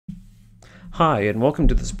Hi, and welcome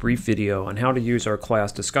to this brief video on how to use our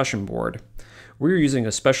class discussion board. We're using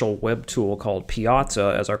a special web tool called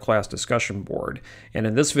Piazza as our class discussion board, and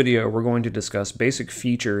in this video we're going to discuss basic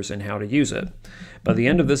features and how to use it. By the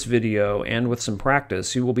end of this video, and with some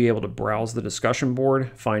practice, you will be able to browse the discussion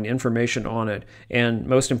board, find information on it, and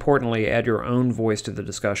most importantly, add your own voice to the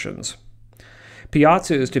discussions.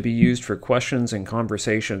 Piazza is to be used for questions and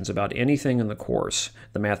conversations about anything in the course.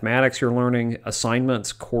 The mathematics you're learning,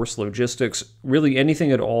 assignments, course logistics, really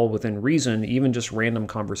anything at all within reason, even just random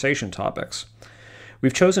conversation topics.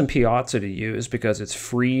 We've chosen Piazza to use because it's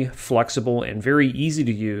free, flexible, and very easy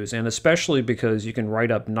to use, and especially because you can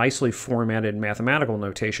write up nicely formatted mathematical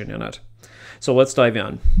notation in it. So let's dive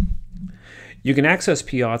in. You can access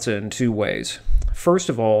Piazza in two ways. First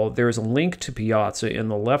of all, there is a link to Piazza in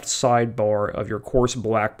the left sidebar of your course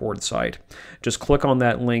Blackboard site. Just click on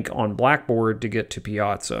that link on Blackboard to get to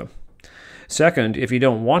Piazza. Second, if you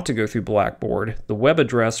don't want to go through Blackboard, the web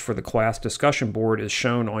address for the class discussion board is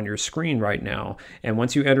shown on your screen right now, and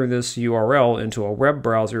once you enter this URL into a web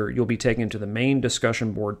browser, you'll be taken to the main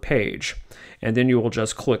discussion board page, and then you will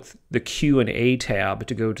just click the Q&A tab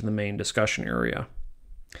to go to the main discussion area.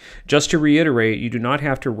 Just to reiterate, you do not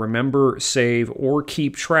have to remember, save, or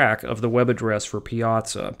keep track of the web address for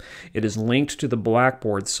Piazza. It is linked to the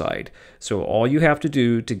Blackboard site, so all you have to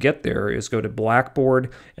do to get there is go to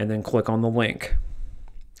Blackboard and then click on the link.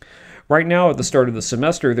 Right now at the start of the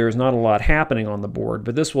semester there is not a lot happening on the board,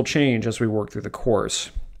 but this will change as we work through the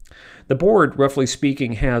course. The board, roughly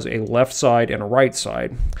speaking, has a left side and a right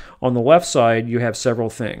side. On the left side you have several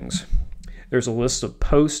things. There's a list of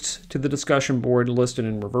posts to the discussion board listed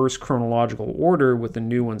in reverse chronological order with the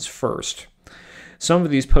new ones first. Some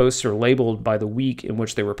of these posts are labeled by the week in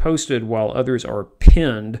which they were posted, while others are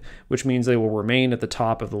pinned, which means they will remain at the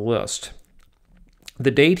top of the list.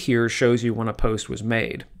 The date here shows you when a post was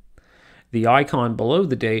made. The icon below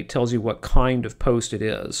the date tells you what kind of post it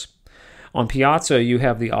is. On Piazza, you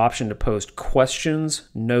have the option to post questions,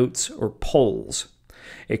 notes, or polls.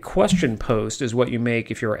 A question post is what you make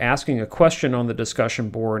if you're asking a question on the discussion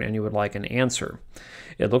board and you would like an answer.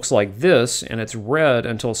 It looks like this, and it's read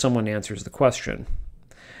until someone answers the question.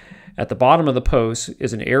 At the bottom of the post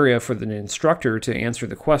is an area for the instructor to answer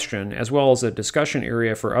the question, as well as a discussion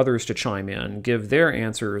area for others to chime in, give their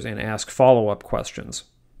answers, and ask follow-up questions.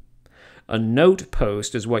 A note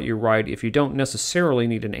post is what you write if you don't necessarily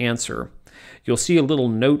need an answer. You'll see a little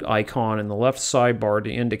note icon in the left sidebar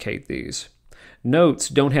to indicate these. Notes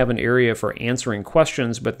don't have an area for answering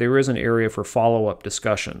questions, but there is an area for follow-up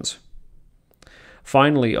discussions.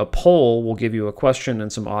 Finally, a poll will give you a question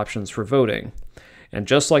and some options for voting. And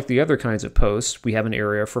just like the other kinds of posts, we have an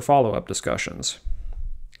area for follow-up discussions.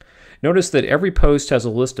 Notice that every post has a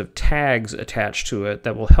list of tags attached to it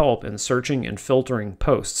that will help in searching and filtering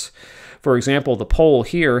posts. For example, the poll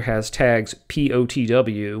here has tags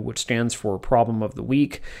POTW, which stands for Problem of the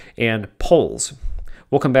Week, and polls.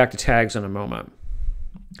 We'll come back to tags in a moment.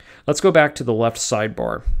 Let's go back to the left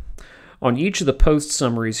sidebar. On each of the post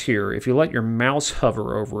summaries here, if you let your mouse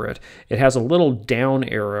hover over it, it has a little down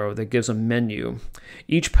arrow that gives a menu.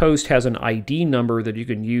 Each post has an ID number that you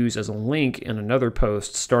can use as a link in another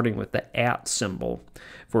post starting with the @ symbol.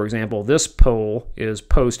 For example, this poll is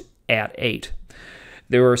post @8.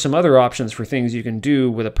 There are some other options for things you can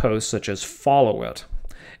do with a post, such as follow it.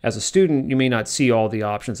 As a student, you may not see all the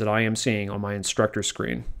options that I am seeing on my instructor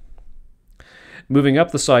screen. Moving up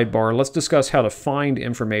the sidebar, let's discuss how to find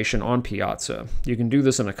information on Piazza. You can do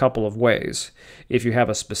this in a couple of ways. If you have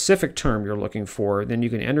a specific term you're looking for, then you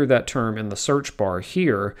can enter that term in the search bar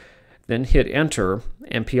here, then hit enter,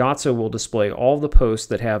 and Piazza will display all the posts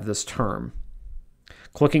that have this term.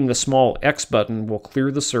 Clicking the small X button will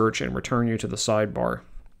clear the search and return you to the sidebar.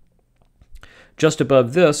 Just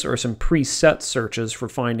above this are some preset searches for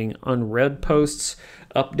finding unread posts,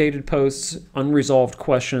 updated posts, unresolved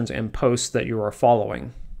questions, and posts that you are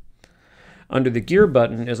following. Under the gear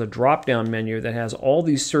button is a drop-down menu that has all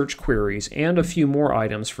these search queries and a few more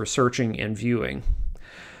items for searching and viewing.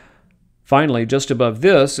 Finally, just above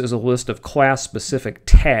this is a list of class-specific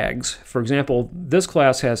tags. For example, this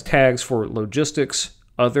class has tags for logistics,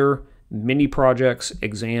 other, mini projects,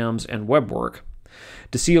 exams, and web work.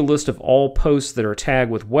 To see a list of all posts that are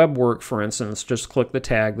tagged with web work, for instance, just click the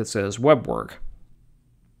tag that says web work.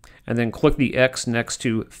 And then click the X next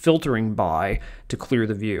to filtering by to clear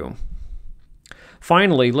the view.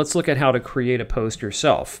 Finally, let's look at how to create a post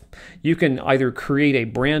yourself. You can either create a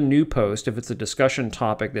brand new post if it's a discussion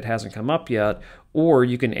topic that hasn't come up yet, or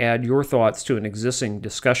you can add your thoughts to an existing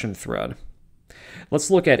discussion thread.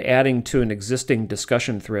 Let's look at adding to an existing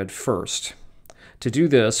discussion thread first. To do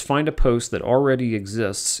this, find a post that already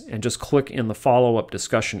exists and just click in the follow-up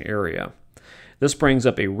discussion area. This brings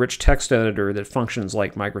up a rich text editor that functions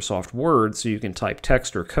like Microsoft Word, so you can type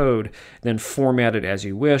text or code, then format it as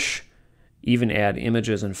you wish, even add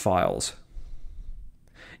images and files.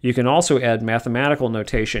 You can also add mathematical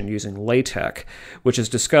notation using LaTeX, which is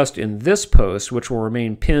discussed in this post, which will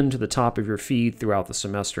remain pinned to the top of your feed throughout the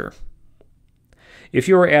semester. If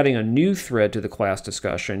you are adding a new thread to the class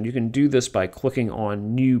discussion, you can do this by clicking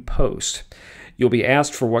on New Post. You'll be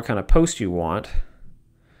asked for what kind of post you want,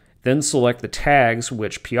 then select the tags,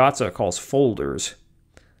 which Piazza calls folders,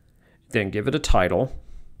 then give it a title,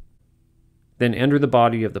 then enter the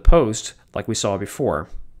body of the post like we saw before.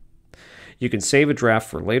 You can save a draft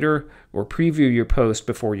for later or preview your post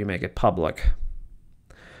before you make it public.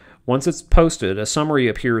 Once it's posted, a summary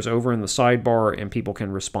appears over in the sidebar and people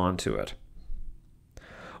can respond to it.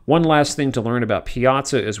 One last thing to learn about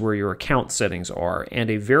Piazza is where your account settings are, and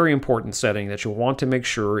a very important setting that you'll want to make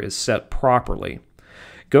sure is set properly.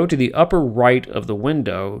 Go to the upper right of the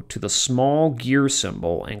window to the small gear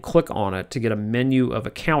symbol and click on it to get a menu of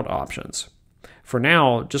account options. For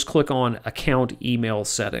now, just click on Account Email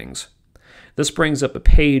Settings. This brings up a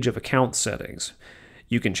page of account settings.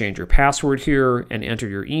 You can change your password here and enter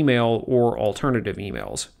your email or alternative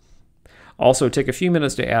emails. Also, take a few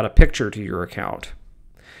minutes to add a picture to your account.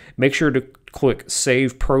 Make sure to click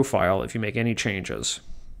Save Profile if you make any changes.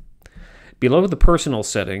 Below the personal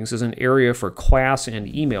settings is an area for class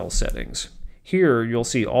and email settings. Here you'll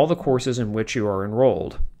see all the courses in which you are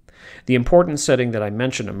enrolled. The important setting that I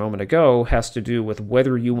mentioned a moment ago has to do with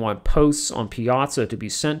whether you want posts on Piazza to be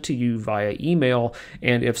sent to you via email,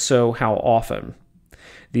 and if so, how often.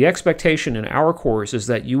 The expectation in our course is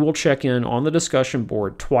that you will check in on the discussion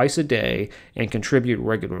board twice a day and contribute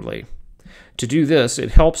regularly. To do this,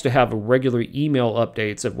 it helps to have regular email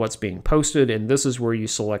updates of what's being posted, and this is where you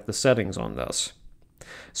select the settings on this.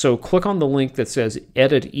 So click on the link that says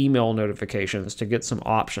Edit Email Notifications to get some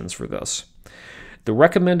options for this. The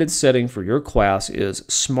recommended setting for your class is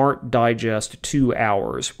Smart Digest 2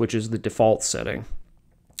 hours, which is the default setting.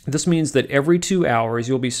 This means that every 2 hours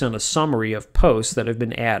you'll be sent a summary of posts that have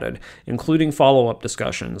been added, including follow-up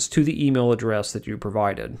discussions, to the email address that you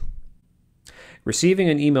provided. Receiving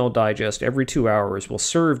an email digest every 2 hours will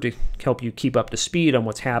serve to help you keep up to speed on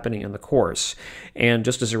what's happening in the course. And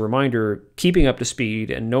just as a reminder, keeping up to speed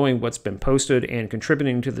and knowing what's been posted and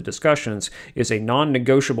contributing to the discussions is a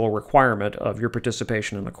non-negotiable requirement of your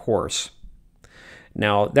participation in the course.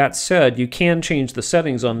 Now, that said, you can change the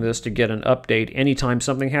settings on this to get an update anytime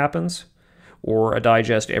something happens, or a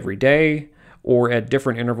digest every day, or at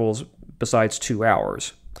different intervals besides 2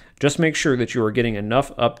 hours. Just make sure that you are getting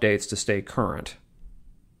enough updates to stay current.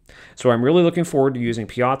 So I'm really looking forward to using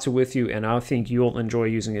Piazza with you, and I think you'll enjoy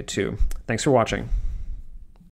using it too. Thanks for watching.